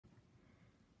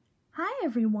Hi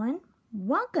everyone!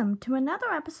 Welcome to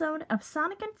another episode of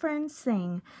Sonic and Friends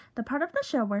Sing, the part of the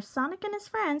show where Sonic and his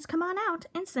friends come on out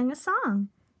and sing a song.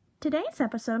 Today's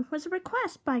episode was a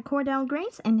request by Cordell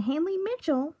Grace and Haley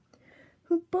Mitchell,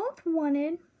 who both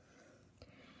wanted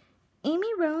Amy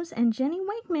Rose and Jenny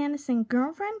Wakeman to sing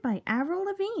Girlfriend by Avril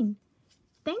Lavigne.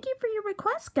 Thank you for your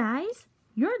request, guys!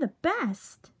 You're the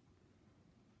best!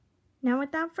 Now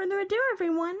without further ado,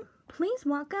 everyone, please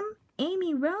welcome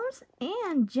Amy Rose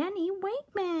and Jenny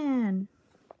Wakeman.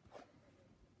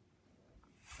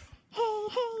 Hey,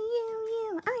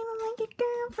 you, I don't like your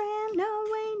girlfriend. No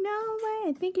way,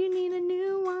 I think you need a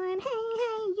new one. Hey,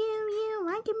 you,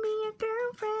 I can be your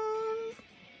girlfriend.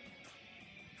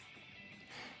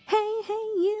 Hey,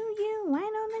 you, I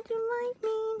know that you like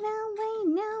me.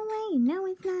 No,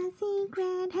 it's not a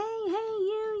secret. Hey,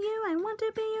 you, I want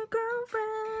to be your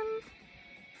girlfriend.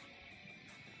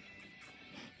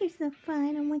 You're so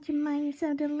fine, I want your mind, you're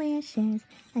so delicious.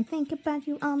 I think about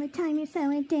you all the time, you're so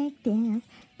addictive.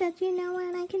 Don't you know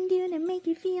what I can do to make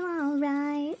you feel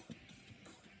alright?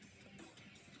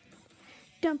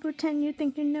 Don't pretend you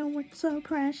think you know what's so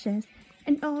precious.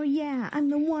 And oh yeah, I'm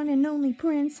the one and only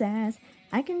princess.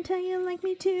 I can tell you like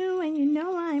me too, and you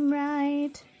know I'm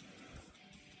right.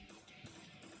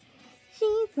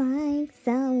 She's like,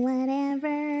 so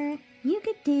whatever, you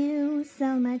could do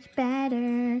so much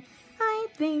better. I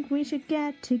think we should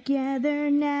get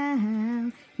together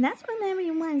now. That's what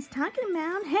everyone's talking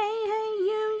about. Hey,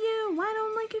 you, I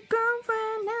don't like your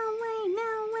girlfriend. No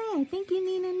way, I think you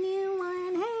need a new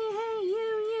one. Hey,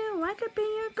 you, I could be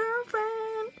your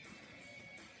girlfriend.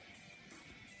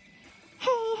 Hey,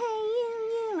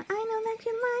 you, I know that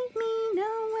you like me. No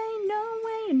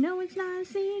way, no, it's not a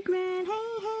secret. Hey,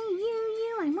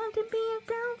 you, I want to be your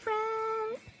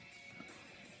girlfriend.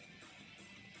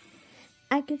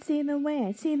 I can see the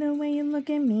way you look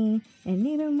at me. And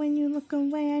even when you look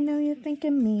away, I know you think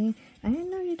of me. I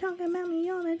know you talk about me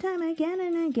all the time, again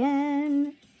and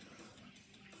again.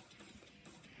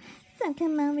 So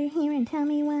come over here and tell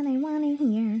me what I want to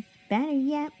hear. Better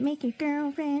yet, make your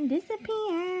girlfriend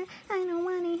disappear. I don't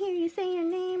want to hear you say your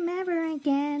name ever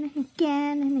again.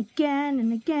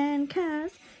 And again,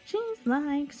 'cause she's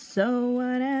like, so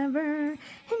whatever. And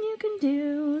you can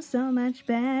do so much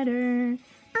better.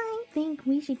 I think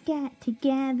we should get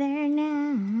together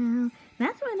now.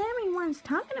 That's what everyone's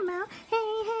talking about. Hey,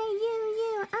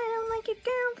 you, I don't like your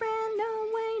girlfriend.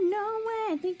 No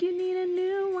way, I think you need a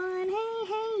new one. Hey,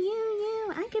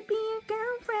 you, I could be your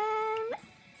girlfriend.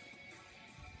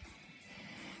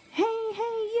 Hey,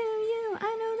 you,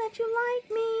 I know that you like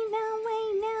me. No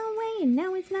way,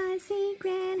 no, it's not a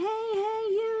secret. Hey,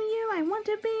 you, I want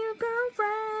to be your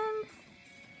girlfriend.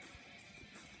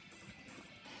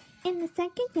 In a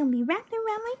second, you'll be wrapped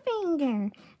around my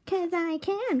finger. 'Cause I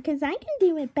can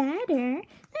do it better.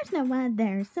 There's no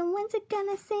other, so when's it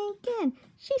gonna sink in?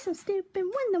 She's so stupid,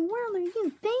 what in the world are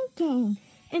you thinking?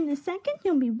 In a second,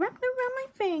 you'll be wrapped around my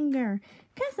finger.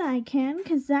 'Cause I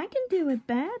can do it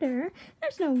better.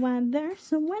 There's no other,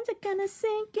 so when's it gonna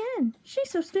sink in? She's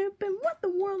so stupid, what the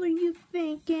world are you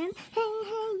thinking? Hey,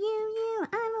 you,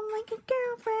 I don't like your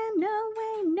girlfriend. No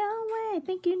way, I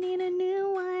think you need a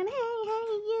new one. Hey,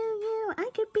 you, I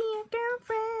could be your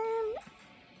girlfriend.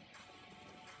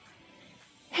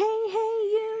 Hey,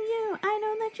 you, I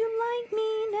know that you like me.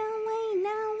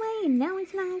 No,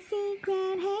 it's not a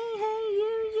secret. Hey,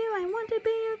 you, I want to be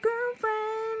your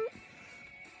girlfriend.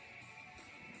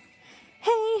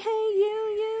 Hey,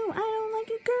 you, I don't like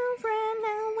your girlfriend.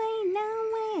 No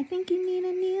way, I think you need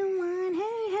a new one.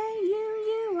 Hey,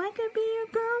 you, I could be your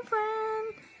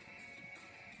girlfriend.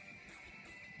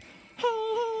 Hey,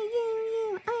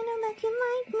 you, I know that you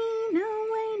like me.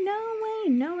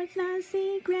 No, it's not a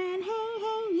secret. Hey,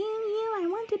 you, I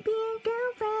want to be your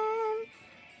girlfriend.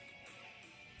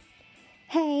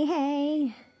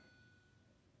 Hey.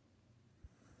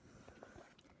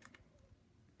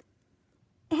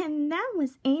 And that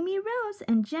was Amy Rose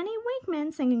and Jenny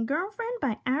Wakeman singing Girlfriend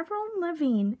by Avril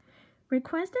Lavigne,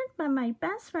 requested by my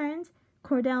best friends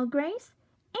Cordell Grace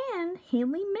and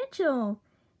Haley Mitchell.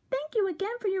 Thank you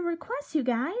again for your requests, you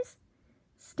guys.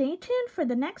 Stay tuned for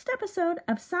the next episode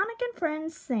of Sonic and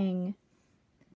Friends Sing.